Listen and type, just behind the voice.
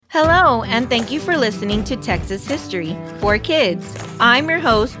Hello, and thank you for listening to Texas History for Kids. I'm your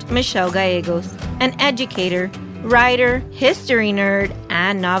host, Michelle Gallegos, an educator, writer, history nerd,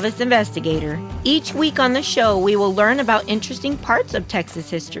 and novice investigator. Each week on the show, we will learn about interesting parts of Texas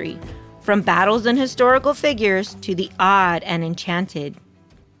history, from battles and historical figures to the odd and enchanted.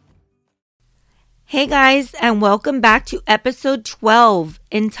 Hey guys, and welcome back to episode 12,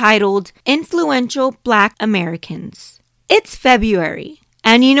 entitled Influential Black Americans. It's February,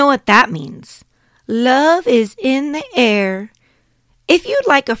 and you know what that means. Love is in the air. If you'd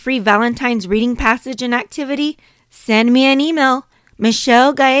like a free Valentine's reading passage and activity, send me an email,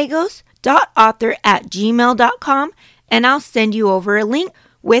 michellegallegos.author@gmail.com, and I'll send you over a link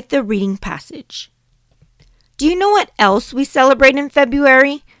with the reading passage. Do you know what else we celebrate in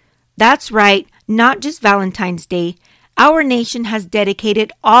February? That's right, not just Valentine's Day. Our nation has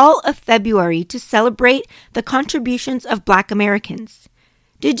dedicated all of February to celebrate the contributions of Black Americans.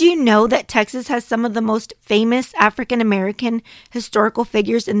 Did you know that Texas has some of the most famous African American historical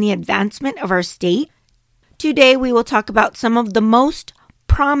figures in the advancement of our state? Today, we will talk about some of the most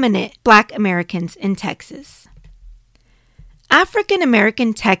prominent Black Americans in Texas. African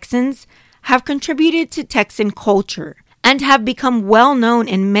American Texans have contributed to Texan culture and have become well known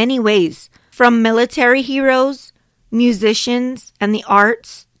in many ways, from military heroes, musicians, and the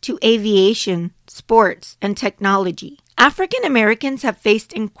arts, to aviation, sports, and technology. African Americans have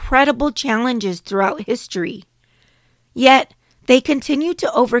faced incredible challenges throughout history. Yet, they continue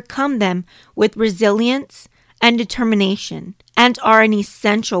to overcome them with resilience and determination, and are an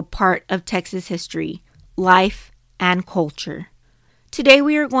essential part of Texas history, life, and culture. Today,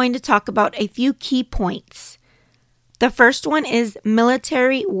 we are going to talk about a few key points. The first one is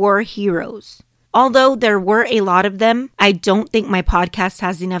military war heroes. Although there were a lot of them, I don't think my podcast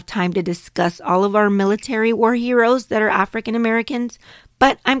has enough time to discuss all of our military war heroes that are African Americans,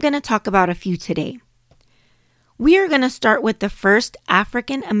 but I'm going to talk about a few today. We are going to start with the first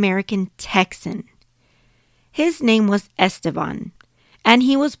African American Texan. His name was Estevan, and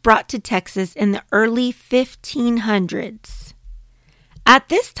he was brought to Texas in the early 1500s. At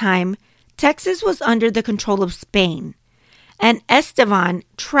this time, Texas was under the control of Spain, and Estevan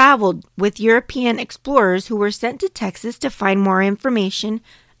traveled with European explorers who were sent to Texas to find more information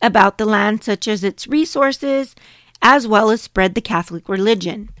about the land, such as its resources, as well as spread the Catholic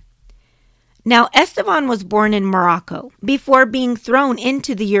religion. Now, Estevan was born in Morocco before being thrown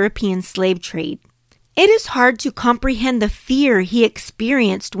into the European slave trade. It is hard to comprehend the fear he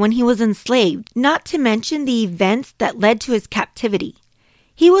experienced when he was enslaved, not to mention the events that led to his captivity.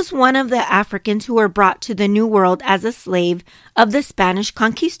 He was one of the Africans who were brought to the New World as a slave of the Spanish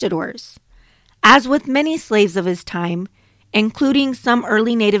conquistadors. As with many slaves of his time, including some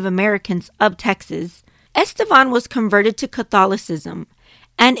early Native Americans of Texas, Estevan was converted to Catholicism,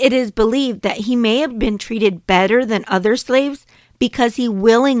 and it is believed that he may have been treated better than other slaves because he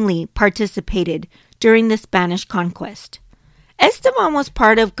willingly participated during the Spanish conquest. Estevan was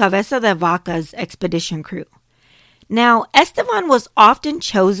part of Cabeza de Vaca's expedition crew. Now, Estevan was often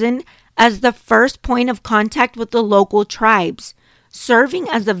chosen as the first point of contact with the local tribes, serving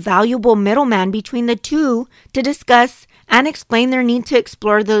as a valuable middleman between the two to discuss and explain their need to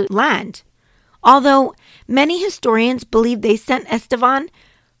explore the land. Although many historians believe they sent Estevan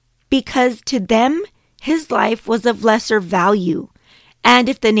because to them, his life was of lesser value. And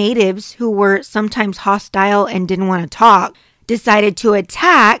if the natives, who were sometimes hostile and didn't want to talk, decided to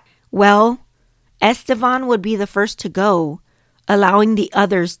attack, well, Estevan would be the first to go, allowing the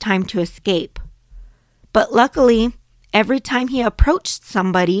others time to escape. But luckily, every time he approached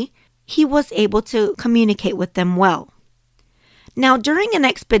somebody, he was able to communicate with them well. Now, during an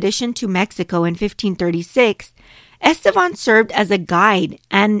expedition to Mexico in 1536, Estevan served as a guide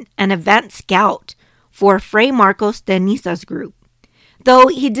and an advance scout for Fray Marcos de Niza's group. Though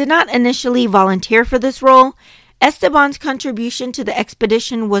he did not initially volunteer for this role, Esteban's contribution to the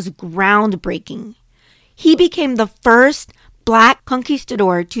expedition was groundbreaking. He became the first Black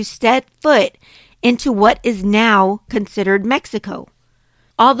conquistador to step foot into what is now considered Mexico.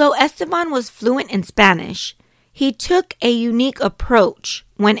 Although Esteban was fluent in Spanish, he took a unique approach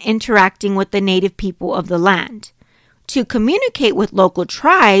when interacting with the native people of the land. To communicate with local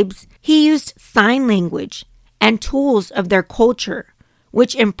tribes, he used sign language and tools of their culture,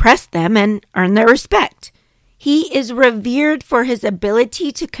 which impressed them and earned their respect. He is revered for his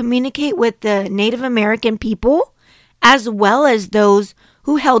ability to communicate with the Native American people, as well as those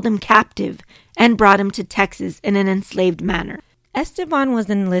who held him captive and brought him to Texas in an enslaved manner. Esteban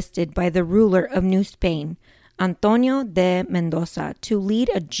was enlisted by the ruler of New Spain, Antonio de Mendoza, to lead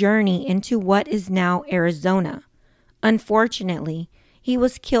a journey into what is now Arizona. Unfortunately, he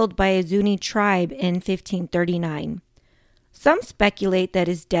was killed by a Zuni tribe in 1539. Some speculate that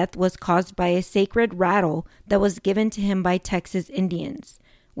his death was caused by a sacred rattle that was given to him by Texas Indians,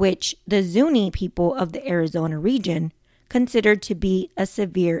 which the Zuni people of the Arizona region considered to be a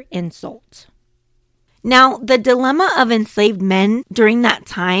severe insult. Now, the dilemma of enslaved men during that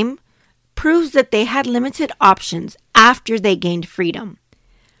time proves that they had limited options after they gained freedom.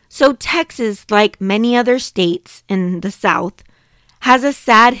 So Texas, like many other states in the South, has a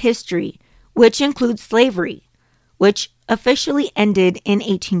sad history, which includes slavery, which officially ended in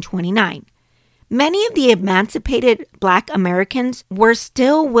 1829. Many of the emancipated Black Americans were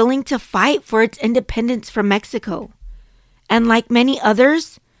still willing to fight for its independence from Mexico. And like many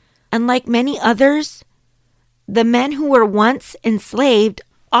others, the men who were once enslaved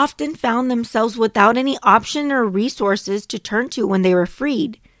often found themselves without any option or resources to turn to when they were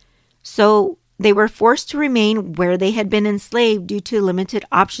freed. So they were forced to remain where they had been enslaved due to limited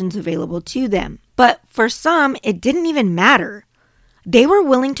options available to them. But for some, it didn't even matter. They were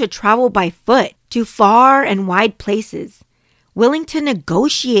willing to travel by foot to far and wide places, willing to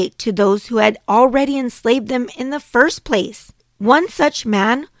negotiate to those who had already enslaved them in the first place. One such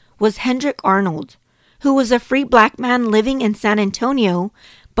man was Hendrik Arnold, who was a free Black man living in San Antonio,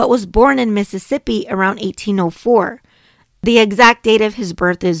 but was born in Mississippi around 1804. The exact date of his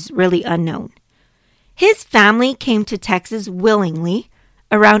birth is really unknown. His family came to Texas willingly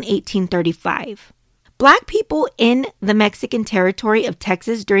around 1835. Black people in the Mexican territory of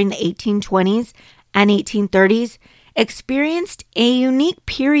Texas during the 1820s and 1830s experienced a unique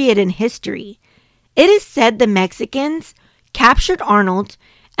period in history. It is said the Mexicans captured Arnold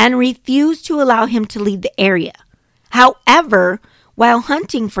and refused to allow him to leave the area. However, while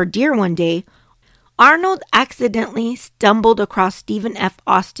hunting for deer one day, Arnold accidentally stumbled across Stephen F.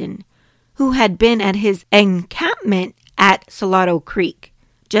 Austin, who had been at his encampment at Salado Creek,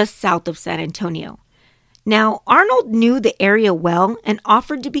 just south of San Antonio. Now, Arnold knew the area well and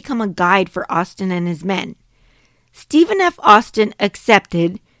offered to become a guide for Austin and his men. Stephen F. Austin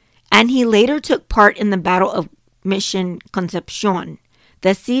accepted, and he later took part in the Battle of Mission Concepcion,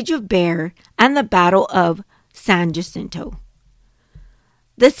 the Siege of Bear, and the Battle of San Jacinto.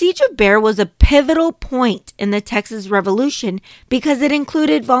 The Siege of Bear was a pivotal point in the Texas Revolution because it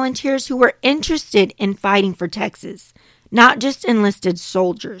included volunteers who were interested in fighting for Texas, not just enlisted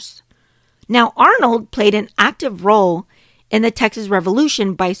soldiers. Now, Arnold played an active role in the Texas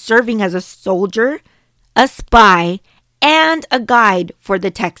Revolution by serving as a soldier, a spy, and a guide for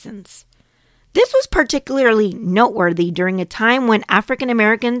the Texans. This was particularly noteworthy during a time when African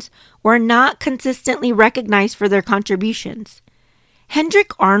Americans were not consistently recognized for their contributions.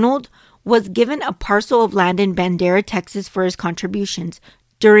 Hendrik Arnold was given a parcel of land in Bandera, Texas for his contributions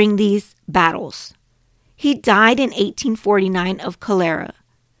during these battles. He died in 1849 of cholera.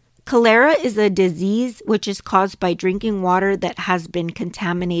 Cholera is a disease which is caused by drinking water that has been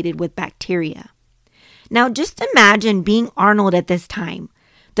contaminated with bacteria. Now just imagine being Arnold at this time.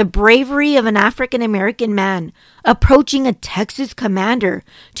 The bravery of an African American man approaching a Texas commander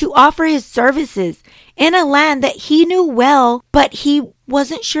to offer his services in a land that he knew well, but he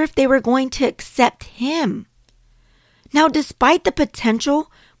wasn't sure if they were going to accept him. Now, despite the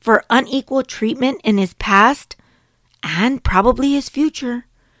potential for unequal treatment in his past and probably his future,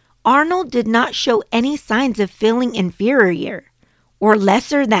 Arnold did not show any signs of feeling inferior or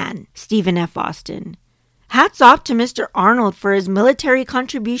lesser than Stephen F. Austin. Hats off to Mr. Arnold for his military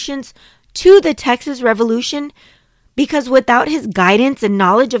contributions to the Texas Revolution, because without his guidance and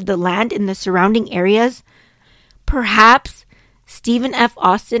knowledge of the land in the surrounding areas, perhaps Stephen F.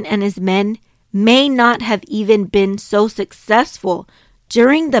 Austin and his men may not have even been so successful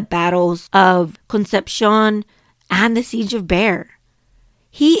during the battles of Concepcion and the Siege of Bear.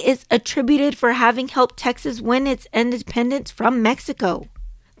 He is attributed for having helped Texas win its independence from Mexico.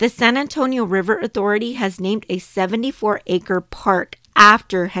 The San Antonio River Authority has named a 74-acre park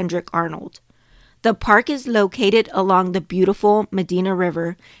after Hendrik Arnold. The park is located along the beautiful Medina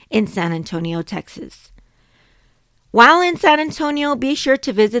River in San Antonio, Texas. While in San Antonio, be sure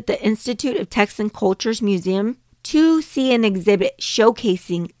to visit the Institute of Texan Cultures Museum to see an exhibit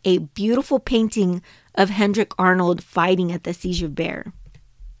showcasing a beautiful painting of Hendrik Arnold fighting at the Siege of Bear.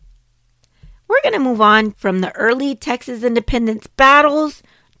 We're going to move on from the early Texas independence battles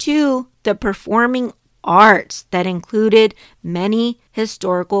to the performing arts that included many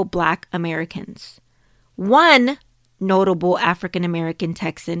historical Black Americans. One notable African American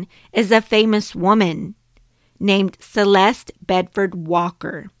Texan is a famous woman named Celeste Bedford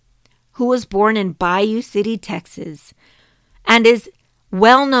Walker, who was born in Bayou City, Texas, and is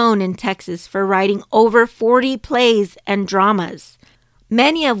well known in Texas for writing over 40 plays and dramas.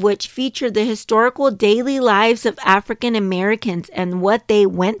 many of which feature the historical daily lives of African Americans and what they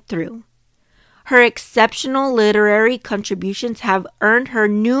went through. Her exceptional literary contributions have earned her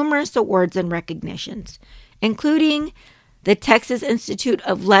numerous awards and recognitions, including the Texas Institute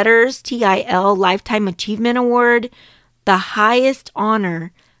of Letters TIL Lifetime Achievement Award, the highest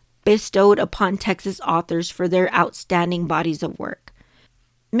honor bestowed upon Texas authors for their outstanding bodies of work.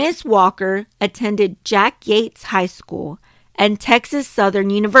 Miss Walker attended Jack Yates High School and Texas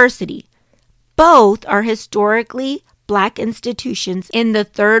Southern University. Both are historically Black institutions in the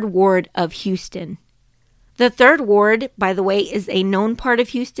 3rd Ward of Houston. The 3rd Ward, by the way, is a known part of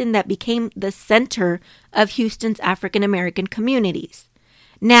Houston that became the center of Houston's African American communities.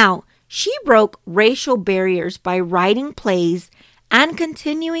 Now, she broke racial barriers by writing plays and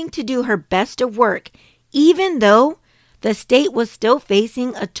continuing to do her best of work, even though the state was still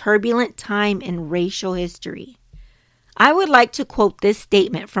facing a turbulent time in racial history. I would like to quote this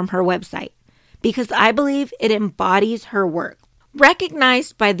statement from her website because I believe it embodies her work.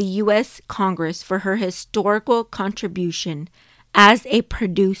 Recognized by the U.S. Congress for her historical contribution as a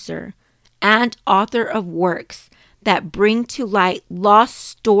producer and author of works that bring to light lost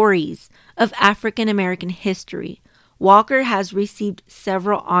stories of African American history, Walker has received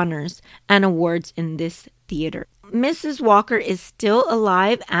several honors and awards in this theater. Mrs. Walker is still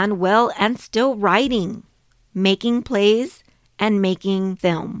alive and well and still writing, making plays, and making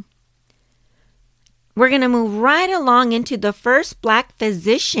film. We're going to move right along into the first Black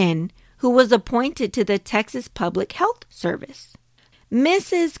physician who was appointed to the Texas Public Health Service,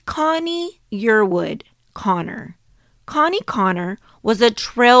 Mrs. Connie Yearwood Connor. Connie Connor was a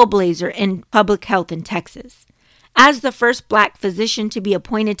trailblazer in public health in Texas. As the first Black physician to be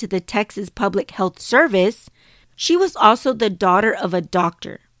appointed to the Texas Public Health Service, she was also the daughter of a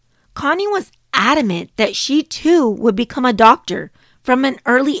doctor. Connie was adamant that she too would become a doctor from an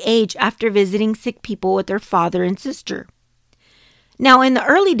early age after visiting sick people with her father and sister. Now, in the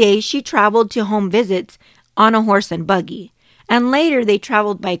early days, she traveled to home visits on a horse and buggy, and later they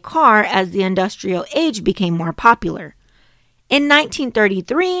traveled by car as the industrial age became more popular. In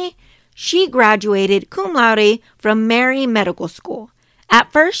 1933, she graduated cum laude from Mary Medical School.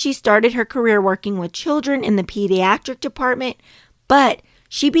 At first, she started her career working with children in the pediatric department, but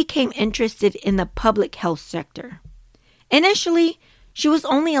she became interested in the public health sector. Initially, she was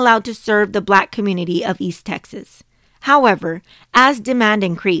only allowed to serve the Black community of East Texas. However, as demand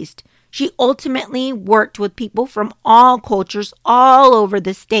increased, she ultimately worked with people from all cultures all over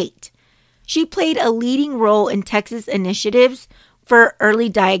the state. She played a leading role in Texas initiatives for early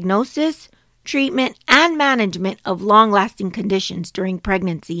diagnosis, treatment, and management of long-lasting conditions during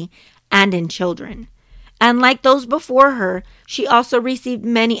pregnancy and in children. And like those before her, she also received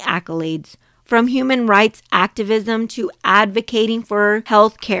many accolades, from human rights activism to advocating for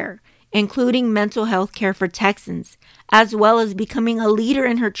health care, including mental health care for Texans, as well as becoming a leader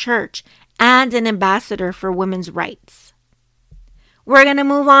in her church and an ambassador for women's rights. We're going to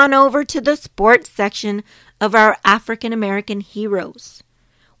move on over to the sports section of our African American heroes.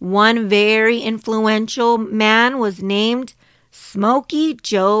 One very influential man was named Smokey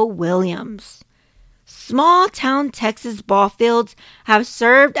Joe Williams. Small-town Texas ball fields have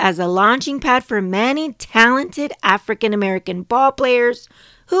served as a launching pad for many talented African-American ball players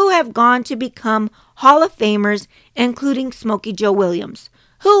who have gone to become Hall of Famers, including Smokey Joe Williams,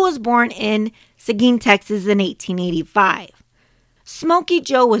 who was born in Seguin, Texas in 1885. Smokey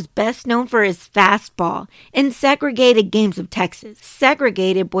Joe was best known for his fastball in segregated games of Texas.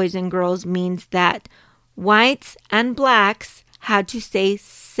 Segregated, boys and girls, means that whites and blacks had to stay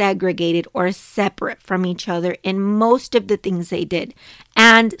segregated or separate from each other in most of the things they did,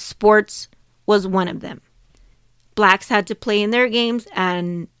 and sports was one of them. Blacks had to play in their games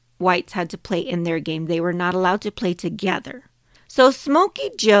and whites had to play in their game. They were not allowed to play together. So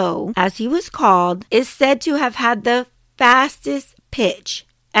Smokey Joe, as he was called, is said to have had the fastest pitch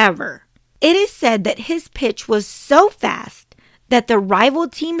ever. It is said that his pitch was so fast that the rival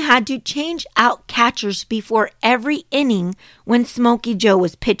team had to change out catchers before every inning when Smokey Joe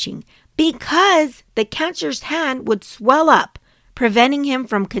was pitching because the catcher's hand would swell up, preventing him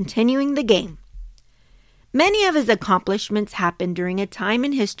from continuing the game. Many of his accomplishments happened during a time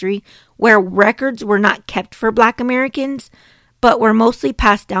in history where records were not kept for Black Americans, but were mostly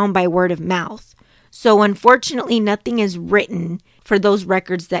passed down by word of mouth. So unfortunately, nothing is written for those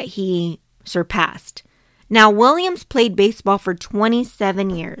records that he surpassed. Now, Williams played baseball for 27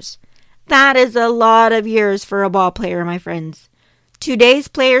 years. That is a lot of years for a ball player, my friends. Today's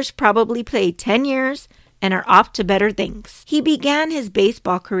players probably play 10 years and are off to better things. He began his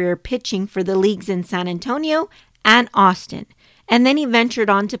baseball career pitching for the leagues in San Antonio and Austin, and then he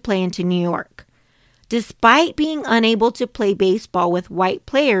ventured on to play into New York. Despite being unable to play baseball with white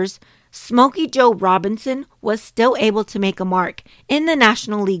players, Smokey Joe Robinson was still able to make a mark in the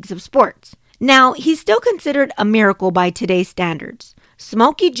National Leagues of Sports. Now, he's still considered a miracle by today's standards.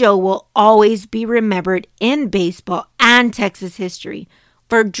 Smokey Joe will always be remembered in baseball and Texas history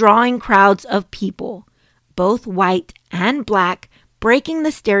for drawing crowds of people, both white and black, breaking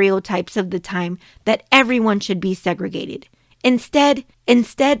the stereotypes of the time that everyone should be segregated.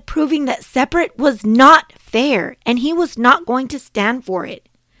 Instead proving that separate was not fair and he was not going to stand for it.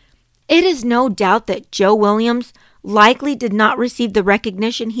 It is no doubt that Joe Williams likely did not receive the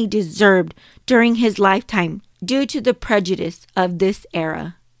recognition he deserved during his lifetime due to the prejudice of this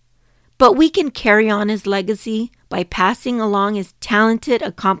era. But we can carry on his legacy by passing along his talented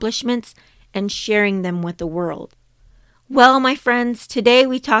accomplishments and sharing them with the world. Well, my friends, today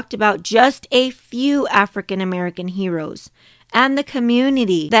we talked about just a few African American heroes and the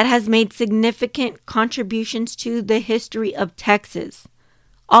community that has made significant contributions to the history of Texas.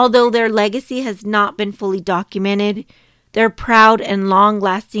 Although their legacy has not been fully documented, their proud and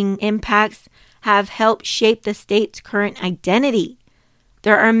long-lasting impacts have helped shape the state's current identity.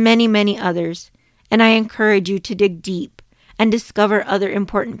 There are many, many others, and I encourage you to dig deep and discover other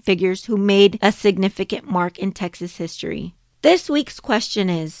important figures who made a significant mark in Texas history. This week's question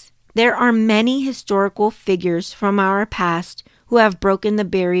is, there are many historical figures from our past who have broken the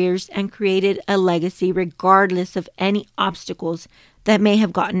barriers and created a legacy regardless of any obstacles that may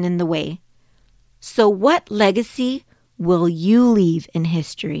have gotten in the way. So what legacy will you leave in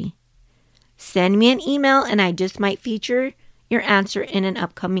history? Send me an email and I just might feature your answer in an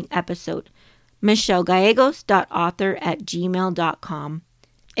upcoming episode. michellegallegos.author@gmail.com.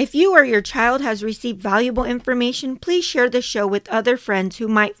 If you or your child has received valuable information, please share the show with other friends who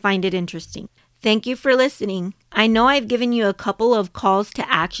might find it interesting. Thank you for listening. I know I've given you a couple of calls to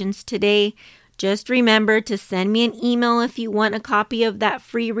actions today. Just remember to send me an email if you want a copy of that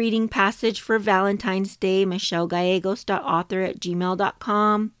free reading passage for Valentine's Day,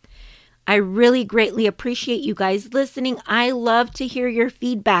 michellegallegos.author@gmail.com. I really greatly appreciate you guys listening. I love to hear your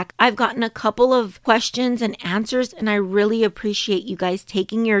feedback. I've gotten a couple of questions and answers, and I really appreciate you guys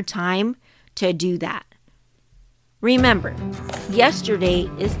taking your time to do that. Remember, yesterday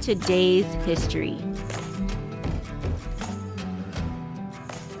is today's history.